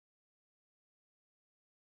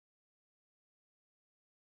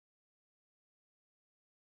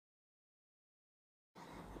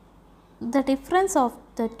the difference of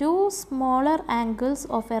the two smaller angles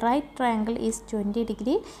of a right triangle is 20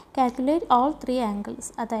 degree. Calculate all three angles.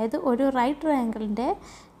 അതായത് ഒരു right ട്രയാങ്കിളിൻ്റെ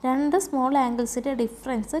രണ്ട് small ആംഗിൾസിൻ്റെ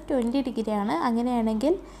difference 20 degree ആണ്.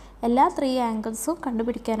 അങ്ങനെയാണെങ്കിൽ എല്ലാ three ആംഗിൾസും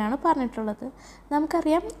കണ്ടുപിടിക്കാനാണ് പറഞ്ഞിട്ടുള്ളത്.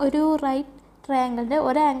 നമുക്കറിയാം ഒരു റൈറ്റ് ട്രയാങ്കിളിൻ്റെ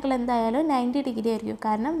ഒരു ആംഗിൾ എന്തായാലും 90 ഡിഗ്രി ആയിരിക്കും.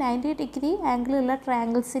 കാരണം 90 ഡിഗ്രി ആംഗിളുള്ള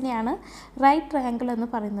ട്രയാങ്കിൾസിനെയാണ് റൈറ്റ് ട്രയാങ്കിൾ എന്ന്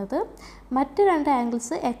പറയുന്നത്. മറ്റ് രണ്ട്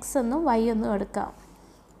ആംഗിൾസ് എക്സ് എന്നും വൈ എന്നും എടുക്കാം.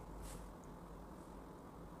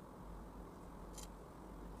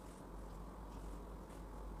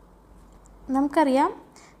 നമുക്കറിയാം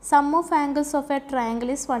some of angles of A triangle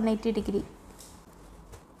is 180 degree.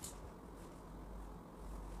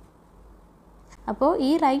 അപ്പോൾ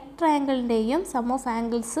ഈ റൈറ്റ് ട്രയാങ്കിളിൻ്റെയും സം ഓഫ്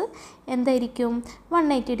ആംഗിൾസ് എന്തായിരിക്കും?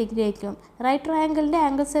 180 ഡിഗ്രി ആയിരിക്കും. റൈറ്റ് ട്രയാങ്കിളിൻ്റെ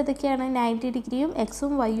ആംഗിൾസ് ഏതൊക്കെയാണ്? 90 ഡിഗ്രിയും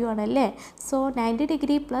എക്സും വൈയും ആണല്ലേ. So 90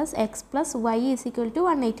 degree plus X plus Y is equal to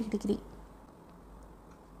 180 degree.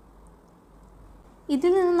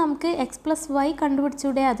 ഇതിൽ നിന്ന് നമുക്ക് എക്സ് പ്ലസ് വൈ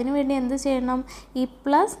കണ്ടുപിടിച്ചൂടെ? അതിനുവേണ്ടി എന്ത് ചെയ്യണം? ഈ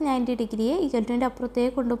പ്ലസ് 90 ഡിഗ്രിയെ ഈക്വൽ ടുവിൻ്റെ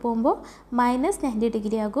അപ്പുറത്തേക്ക് കൊണ്ടുപോകുമ്പോൾ മൈനസ് 90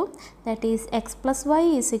 ഡിഗ്രി ആകും. That is X plus Y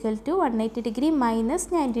is equal to 180 degree minus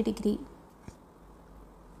 90 degree.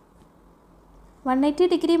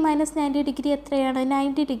 180 degree minus 90 degree എത്രയാണ്?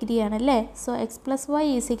 90 ഡിഗ്രി ആണല്ലേ. So X plus Y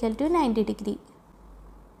is equal to 90 degree.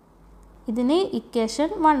 ഇതിന്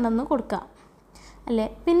ഇക്വേഷൻ 1 എന്ന് കൊടുക്കാം അല്ലേ.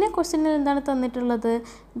 പിന്നെ ക്വസ്റ്റ്യനിൽ എന്താണ് തന്നിട്ടുള്ളത്?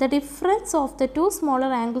 The difference of the two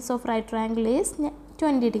smaller angles of right triangle is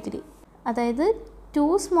 20 degree. അതായത് ടു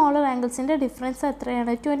സ്മോളർ ആംഗിൾസിൻ്റെ ഡിഫറൻസ്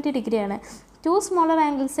എത്രയാണ്? 20 ഡിഗ്രിയാണ്. ടു സ്മോളർ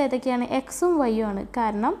ആംഗിൾസ് ഏതൊക്കെയാണ്? എക്സും വൈയും ആണ്.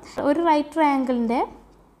 കാരണം ഒരു റൈറ്റ് ട്രയാങ്കിളിൻ്റെ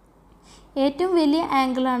ഏറ്റവും വലിയ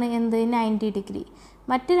ആംഗിളാണ് എന്ത്? 90 ഡിഗ്രി.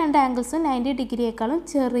 മറ്റ് രണ്ട് ആംഗിൾസും 90 ഡിഗ്രിയേക്കാളും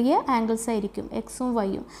ചെറിയ ആംഗിൾസ് ആയിരിക്കും എക്സും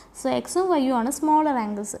വൈയും. സോ എക്സും വൈയും ആണ് സ്മോളർ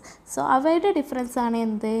ആംഗിൾസ്. സോ അവയുടെ ഡിഫറൻസ് ആണ്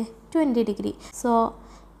എന്ത്? 20 degree. So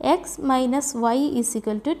X minus Y is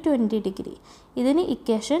equal to 20 degree. ഇതിന്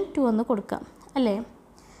ഇക്വേഷൻ 2 എന്ന് കൊടുക്കാം അല്ലേ.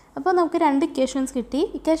 അപ്പോൾ നമുക്ക് രണ്ട് ഇക്വേഷൻസ് കിട്ടി.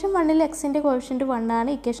 ഇക്വേഷൻ 1ൽ എക്സിൻ്റെ കോഎഫിഷ്യൻറ്റ് 1 ആണ്.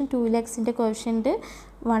 ഇക്വേഷൻ 2ൽ എക്സിൻ്റെ കോഎഫിഷ്യൻറ്റ്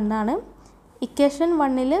 1 ആണ്. ഇക്വേഷൻ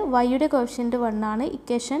 1ൽ വൈയുടെ കോഎഫിഷ്യൻറ്റ് 1 ആണ്.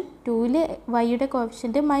 ഇക്വേഷൻ 2ൽ വൈയുടെ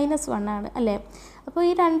കോഎഫിഷ്യൻറ്റ് -1 ആണ് അല്ലേ. അപ്പോൾ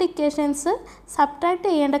ഈ രണ്ട് ഇക്വേഷൻസ് സബ്ട്രാക്ട്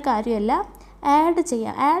ചെയ്യേണ്ട കാര്യമല്ല, ആഡ്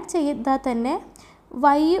ചെയ്യാം. ആഡ് ചെയ്താൽ തന്നെ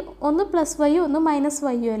വൈ ഒന്ന് പ്ലസ് വൈയും ഒന്ന് മൈനസ്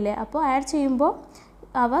വൈയും അല്ലേ. അപ്പോൾ ആഡ് ചെയ്യുമ്പോൾ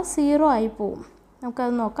അവ 0 ആയി പോവും.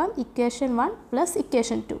 നമുക്കത് നോക്കാം. Equation 1 plus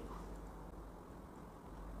equation 2.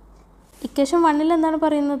 ഇക്വേഷൻ 1ൽ എന്താണ്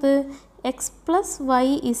പറയുന്നത്? X plus Y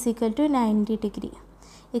is equal to 90 degree.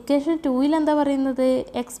 Equation 2ൽ എന്താ പറയുന്നത്?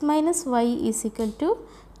 X minus Y is equal to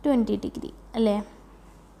 20 degree അല്ലേ.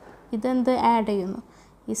 ഇതെന്ത് ആഡ് ചെയ്യുന്നു?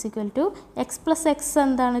 Is equal to X plus X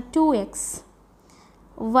എന്താണ്? 2x.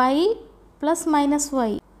 Y plus minus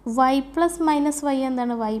Y, Y plus minus Y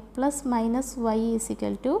എന്താണ്? Y plus minus Y is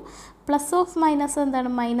equal two plus of minus എന്താണ്?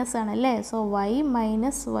 Minus ആണ് അല്ലേ. So Y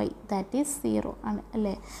minus Y that is 0 ആണ്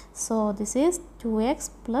അല്ലേ. So this is 2x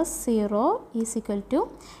plus 0 is equal to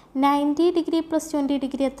 90 degree plus 20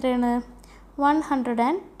 degree എത്രയാണ്?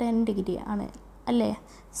 110 degree ആണ് അല്ലേ.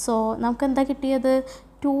 So നമുക്ക് എന്താ കിട്ടിയത്?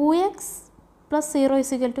 2x plus 0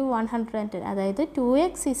 is equal to 110. അതായത്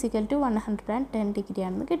 2x is equal to 110 degree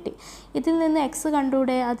ആണെന്ന് കിട്ടി. ഇതിൽ നിന്ന് എക്സ്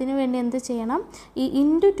കണ്ടുകൂടെ? അതിനു വേണ്ടി എന്ത് ചെയ്യണം? ഈ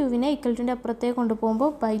ഇൻറ്റു 2വിനെ ഈക്വൽ ടുവിൻ്റെ അപ്പുറത്തേക്ക്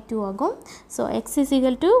കൊണ്ടുപോകുമ്പോൾ ബൈ 2 ആകും. So X is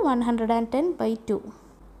equal to 110 by 2.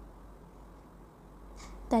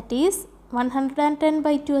 That is 110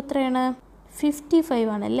 by 2 എത്രയാണ്? 55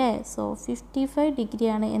 ആണല്ലേ. സോ 55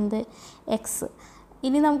 ഡിഗ്രിയാണ് എന്ത്? എക്സ്.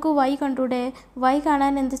 ഇനി നമുക്ക് വൈ കണ്ടൂടെ? വൈ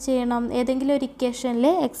കാണാൻ എന്ത് ചെയ്യണം? ഏതെങ്കിലും ഒരു ഇക്വേഷനിൽ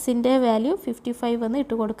എക്സിൻ്റെ വാല്യൂ 55 എന്ന്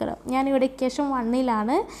ഇട്ട് കൊടുക്കണം. ഞാനിവിടെ ഇക്വേഷൻ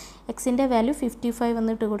 1ലാണ് എക്സിൻ്റെ വാല്യൂ 55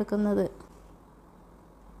 എന്ന് ഇട്ട് കൊടുക്കുന്നത്.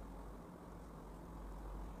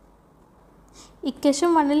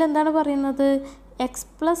 ഇക്വേഷൻ 1ൽ എന്താണ് പറയുന്നത്? X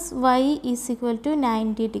plus Y is equal to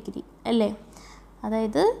 90 degree അല്ലേ.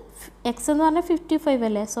 അതായത് എക്സ് എന്ന് പറഞ്ഞാൽ 55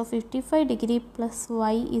 അല്ലേ. So 55 degree plus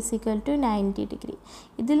Y is equal to 90 degree.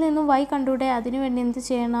 ഇതിൽ നിന്നും വൈ കണ്ടുകൂടെ? അതിനു വേണ്ടി എന്ത്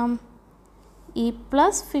ചെയ്യണം? ഈ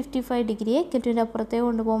പ്ലസ് 55 ഡിഗ്രിയെ കെറ്റിൻ്റെ അപ്പുറത്തേക്ക്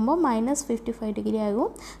കൊണ്ടുപോകുമ്പോൾ മൈനസ് 55 ഡിഗ്രി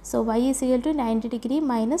ആകും. So Y is equal to 90 degree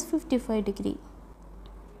minus 55 degree.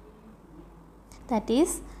 That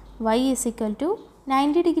is Y is equal to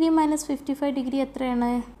 90 degree minus 55 degree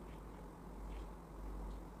എത്രയാണ്?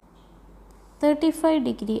 35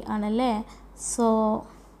 ഡിഗ്രി ആണല്ലേ. സോ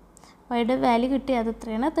വൈയുടെ വാല്യൂ കിട്ടി അത്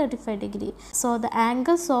എത്രയാണ്? 35 degree. So the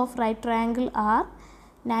angles of right triangle are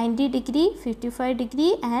 90 degree, 55 degree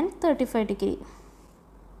and 35 degree.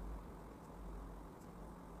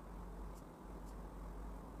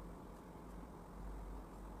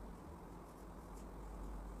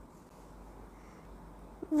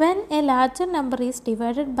 When a larger number is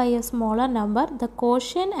divided by a smaller number, the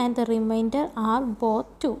quotient and the remainder are both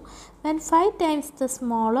 2. When 5 times the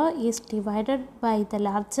smaller is divided by the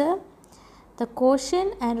larger, the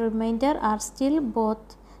quotient and remainder are still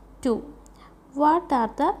both 2. What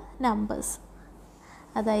are the numbers?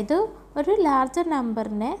 അതായത് ഒരു larger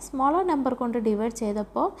നമ്പറിനെ smaller number കൊണ്ട് divide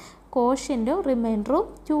ചെയ്തപ്പോൾ കോഷ്യൻറ്റും റിമൈൻഡറും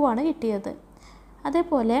 2 ആണ് കിട്ടിയത്.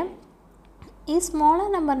 അതേപോലെ ഈ smaller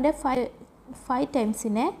നമ്പറിൻ്റെ 5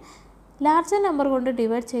 ടൈംസിനെ ലാർജർ നമ്പർ കൊണ്ട്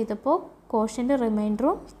ഡിവൈഡ് ചെയ്തപ്പോൾ കോഷ്യൻറ്റും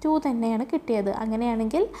റിമൈൻഡറും 2 തന്നെയാണ് കിട്ടിയത്.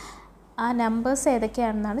 അങ്ങനെയാണെങ്കിൽ ആ നമ്പേഴ്സ്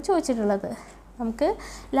ഏതൊക്കെയാണെന്നാണ് ചോദിച്ചിട്ടുള്ളത്. നമുക്ക്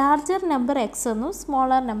ലാർജർ നമ്പർ എക്സ് എന്നും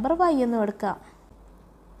സ്മോളർ നമ്പർ വൈ എന്നും എടുക്കാം.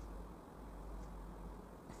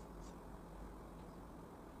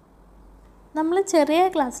 നമ്മൾ ചെറിയ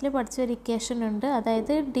ക്ലാസ്സിൽ പഠിച്ച ഒരു ഇക്വേഷൻ ഉണ്ട്,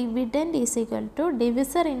 അതായത് dividend is equal to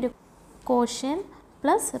divisor into quotient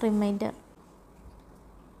plus reminder.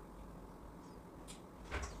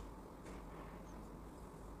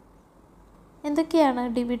 എന്തൊക്കെയാണ്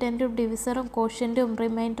ഡിവിഡൻറ്റും ഡിവിസറും കോഷ്യൻറ്റും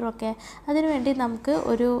റിമൈൻഡറും ഒക്കെ? അതിനുവേണ്ടി നമുക്ക്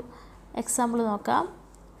ഒരു എക്സാമ്പിൾ നോക്കാം.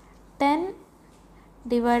 10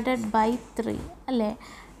 ഡിവൈഡഡ് ബൈ 3 അല്ലേ?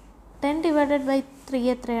 10 ഡിവൈഡഡ് ബൈ 3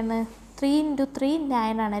 എത്രയാണ്? 3 × 3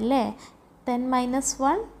 9 ആണല്ലേ? 10 -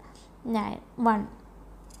 1 9 1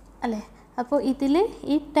 അല്ലേ? അപ്പോൾ ഇതിൽ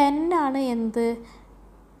ഈ 10 ആണ് എന്ത്?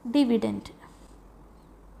 ഡിവിഡൻറ്റ്.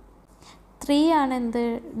 3 ആണ് എന്ത്?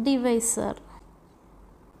 ഡിവൈസർ.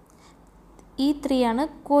 ഈ 3 ആണ്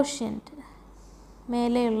കോഷ്യൻറ്റ്,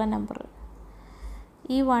 മേലെയുള്ള നമ്പർ.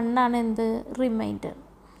 ഈ 1 ആണ് എന്ത്? റിമൈൻഡർ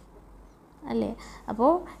അല്ലേ?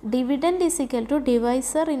 അപ്പോൾ dividend is equal to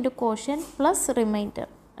divisor into quotient plus reminder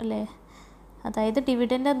അല്ലേ? അതായത്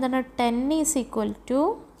ഡിവിഡൻറ്റ് എന്താണ്? 10 ഈസ് ഈക്വൽ ടു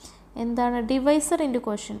എന്താണ്? ഡിവൈസർ ഇൻറ്റു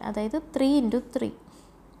കോഷ്യൻറ്റ്, അതായത് 3 × 3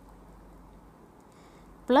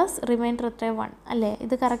 പ്ലസ് റിമൈൻഡർ എത്ര? 1 അല്ലേ?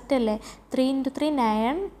 ഇത് കറക്റ്റ് അല്ലേ? 3 × 3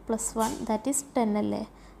 9 + 1 ദാറ്റ് ഈസ് 10 അല്ലേ?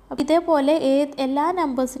 അപ്പോൾ ഇതേപോലെ എല്ലാ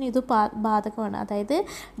നമ്പേഴ്സിനും ഇത് ബാധകമാണ്. അതായത്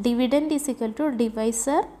dividend is equal to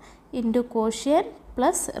divisor into quotient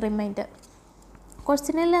plus reminder.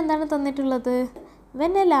 ക്വസ്റ്റ്യനിൽ എന്താണ് തന്നിട്ടുള്ളത്?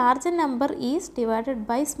 When A larger number is divided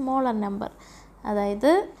by smaller number.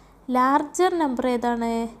 അതായത് ലാർജർ നമ്പർ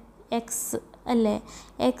ഏതാണ്? എക്സ് അല്ലേ?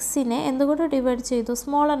 എക്സിനെ എന്തുകൊണ്ട് ഡിവൈഡ് ചെയ്തു?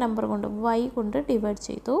 സ്മോളർ നമ്പർ കൊണ്ട്, വൈ കൊണ്ട് ഡിവൈഡ്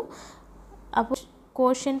ചെയ്തു. അപ്പോൾ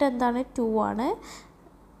കോഷ്യൻ്റ് എന്താണ്? 2 ആണ്.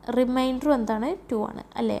 റിമൈൻഡറും എന്താണ്? 2 ആണ്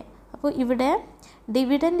അല്ലേ? അപ്പോൾ ഇവിടെ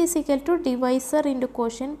dividend is equal to divisor into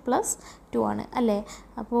quotient plus 2 ആണ് അല്ലേ?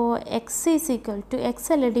 അപ്പോൾ X is equal to, X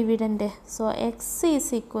അല്ലേ dividend, so X is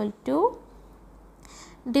equal to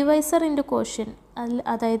divisor into quotient,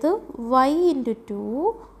 അതായത് വൈ ഇൻറ്റു 2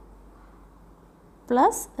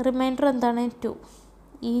 പ്ലസ് റിമൈൻഡർ എന്താണ്? 2,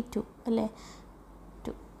 ഈ 2 അല്ലേ?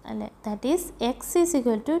 2 അല്ലേ? That is X is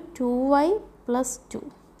equal to 2y + 2.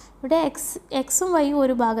 ഇവിടെ എക്സും വൈയും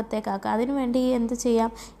ഒരു ഭാഗത്തേക്കാക്കാം. അതിനു വേണ്ടി എന്ത് ചെയ്യാം?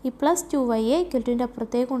 ഈ +2y ഇക്വൽറ്റിൻ്റെ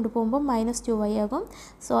അപ്പുറത്തേക്ക് കൊണ്ടുപോകുമ്പോൾ -2y ആകും.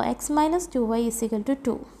 So x - 2y =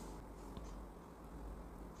 2.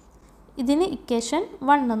 ഇതിന് ഇക്വേഷൻ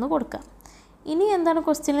 1 എന്ന് കൊടുക്കാം. ഇനി എന്താണ്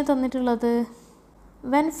ക്വസ്റ്റ്യനിൽ തന്നിട്ടുള്ളത്?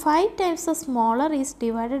 When 5 times the smaller is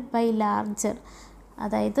divided by larger.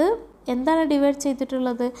 അതായത് എന്താണ് ഡിവൈഡ്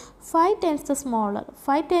ചെയ്തിട്ടുള്ളത്? 5 times the smaller.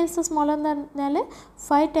 5 times the smaller എന്ന് പറഞ്ഞാൽ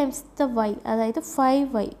 5 ടൈംസ് ദ വൈ, അതായത്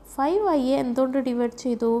 5y എന്തുകൊണ്ട് ഡിവൈഡ്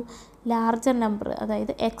ചെയ്തു? ലാർജർ നമ്പർ,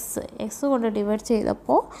 അതായത് എക്സ് കൊണ്ട് ഡിവൈഡ്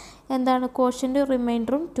ചെയ്തപ്പോൾ എന്താണ്? കോഷ്യൻറ്റും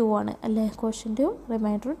റിമൈൻഡറും 2 ആണ് അല്ലേ? കോഷ്യൻറ്റും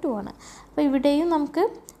റിമൈൻഡറും 2 ആണ്. അപ്പോൾ ഇവിടെയും നമുക്ക്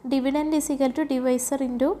dividend is equal to divisor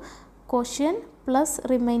into quotient plus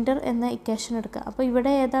reminder എന്ന ഇക്വേഷൻ എടുക്കുക. അപ്പോൾ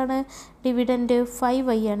ഇവിടെ ഏതാണ് ഡിവിഡൻറ്റ്?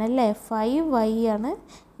 5y ആണ് അല്ലേ? 5y ആണ്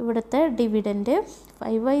ഇവിടുത്തെ dividend.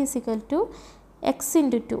 5y = x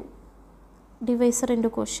 × 2 divisor into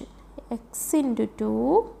quotient, x × 2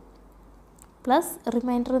 plus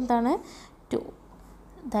reminder എന്താണ്? 2.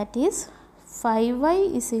 That is 5y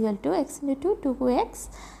 = x × 2 2x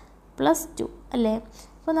 + 2 അല്ലേ?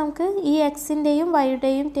 അപ്പോൾ നമുക്ക് ഈ എക്സിൻ്റെയും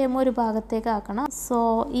വൈയുടെയും ടേം ഒരു ഭാഗത്തേക്ക് ആക്കണം. സോ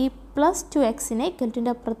ഈ +2x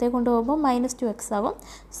ഇക്വൽറ്റിൻ്റെ അപ്പുറത്തേക്ക് കൊണ്ടുപോകുമ്പോൾ -2x ആകും.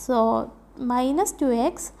 സോ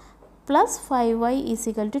 -2x + 5y =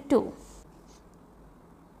 2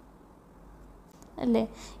 അല്ലേ?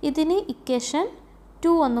 ഇതിന് ഇക്വേഷൻ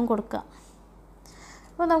 2 ഒന്നും കൊടുക്കാം.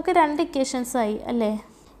 അപ്പോൾ നമുക്ക് 2 ഇക്വേഷൻസ് ആയി അല്ലേ?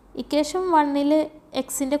 ഇക്വേഷൻ 1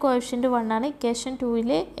 എക്സിൻ്റെ കോഷ്യൻ്റ് 1 ആണ്. ഇക്വേഷൻ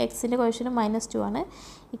 2 എക്സിൻ്റെ കോഷ്യൻ്റ് -2 ആണ്.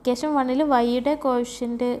 ഇക്വേഷൻ 1 വൈയുടെ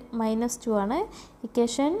കോഷ്യൻ്റ് -2 ആണ്.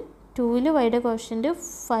 ഇക്വേഷൻ 2 വൈയുടെ കോഷ്യൻ്റ്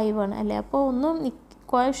 5 ആണ് അല്ലേ? അപ്പോൾ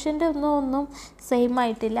കോഷ്യൻ്റ് ഒന്നും സെയിം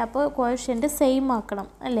ആയിട്ടില്ല. അപ്പോൾ കോഷ്യൻ്റ് സെയിം ആക്കണം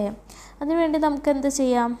അല്ലേ? അതിനുവേണ്ടി നമുക്ക് എന്ത്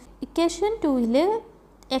ചെയ്യാം? ഇക്വേഷൻ 2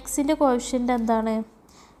 എക്സിൻ്റെ കോഷ്യൻ്റ് എന്താണ്?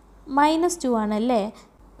 -2 ആണല്ലേ?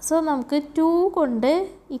 സോ നമുക്ക് 2 കൊണ്ട്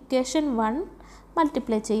ഇക്വേഷൻ 1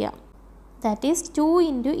 മൾട്ടിപ്ലൈ ചെയ്യാം. That is 2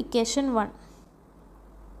 into equation 1.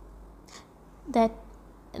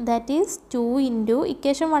 That is 2 into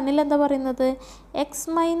equation 1ൽ എന്താ പറയുന്നത്, X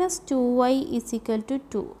minus 2y is equal to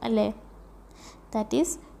 2 അല്ലേ. That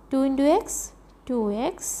is 2 into X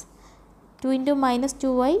 2x, 2 into minus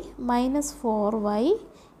 2y minus 4y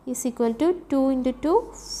is equal to 2 into 2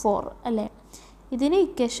 4 അല്ലേ. ഇതിന്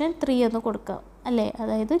equation 3 എന്ന് കൊടുക്കാം അല്ലേ.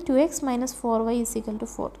 അതായത് 2x minus 4y is equal to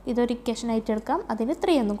 4. ഇതൊരു ഇക്വേഷൻ ആയിട്ട് എടുക്കാം, അതിന്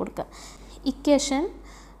 3 എന്ന് കൊടുക്കാം. ഇക്വേഷൻ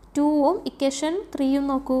 2ഉം ഇക്വേഷൻ 3യും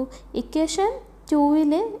നോക്കൂ. ഇക്വേഷൻ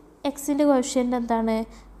 2ൽ എക്സിൻ്റെ കോഎഫിഷ്യൻ്റ് എന്താണ്,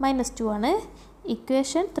 -2 ആണ്.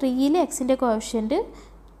 ഇക്വേഷൻ 3ൽ എക്സിൻ്റെ കോഎഫിഷ്യൻ്റ്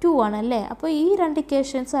 2 ആണ് അല്ലേ. അപ്പോൾ ഈ രണ്ട്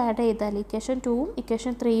ഇക്വേഷൻസ് ആഡ് ചെയ്താൽ, ഇക്വേഷൻ 2ഉം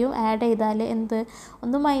ഇക്വേഷൻ 3യും ആഡ് ചെയ്താൽ എന്ത്,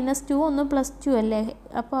 ഒന്ന് -2 ഒന്ന് +2 അല്ലേ.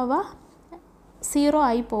 അപ്പോൾ അവ 0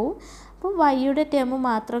 ആയി പോവും. അപ്പോൾ വൈയുടെ ടേം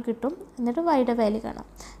മാത്രം കിട്ടും, എന്നിട്ട് വൈയുടെ വാല്യൂ കാണാം.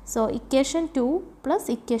 So equation 2 plus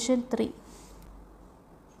equation 3.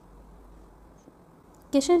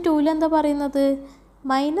 Equation 2ൽ എന്താ പറയുന്നത്,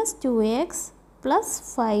 -2x plus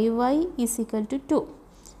 5y is equal to 2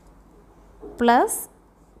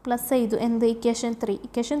 plus ചെയ്തു എന്ത്, ഇക്വേഷൻ 3.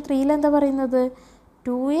 ഇക്വേഷൻ 3ൽ എന്താ പറയുന്നത്,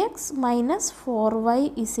 2x minus 4y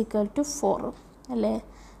is equal to 4 അല്ലേ.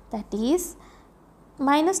 That is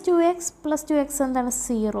 -2x plus 2x എന്താണ്,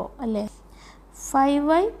 0 അല്ലേ.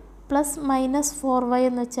 5y പ്ലസ് മൈനസ് 4y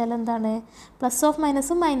എന്ന് വെച്ചാൽ എന്താണ്, പ്ലസ് ഓഫ്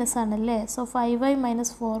മൈനസ് മൈനസ് ആണല്ലേ. So 5y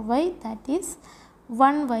minus 4y that is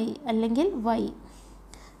 1y അല്ലെങ്കിൽ y.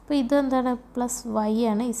 അപ്പോൾ ഇതെന്താണ്, പ്ലസ് y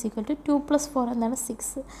ആണ് ഈസ് ഈക്വൽ ടു 2 + 4 എന്താണ്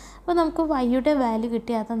 6. അപ്പോൾ നമുക്ക് വൈയുടെ വാല്യൂ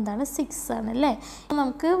കിട്ടി, അതെന്താണ് 6 ആണല്ലേ.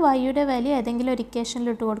 നമുക്ക് വൈയുടെ വാല്യൂ ഏതെങ്കിലും ഒരു ഇക്വേഷനിൽ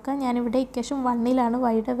ഇട്ട് കൊടുക്കാം. ഞാനിവിടെ ഇക്വേഷൻ 1ലാണ്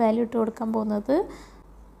വൈയുടെ വാല്യൂ ഇട്ട് കൊടുക്കാൻ പോകുന്നത്.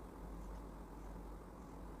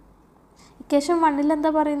 ഇക്വേഷൻ 1ൽ എന്താ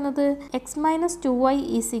പറയുന്നത്, X minus 2y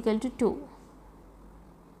is equal to 2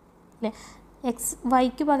 അല്ലേ.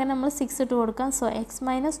 വൈക്ക് പകരം നമ്മൾ 6 ഇട്ട് കൊടുക്കാം. So X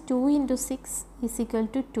minus 2 into 6 is equal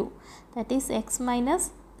to 2. That is X minus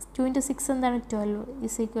 2 into 6 എന്താണ്, 12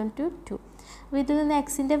 ഈസ് ഈക്വൽ ടു 2. അപ്പോൾ ഇതിൽ നിന്ന്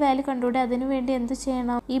എക്സിൻ്റെ വാല്യൂ കണ്ടുകൂടെ. അതിന് വേണ്ടി എന്ത്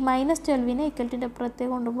ചെയ്യണം, ഈ -12നെ ഇക്വൽറ്റിൻ്റെ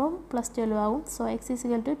അപ്പുറത്തേക്ക് കൊണ്ടുപോകുമ്പോൾ +12 ആവും. So X is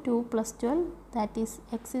equal to 2 + 12 that is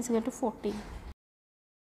X is equal to 14.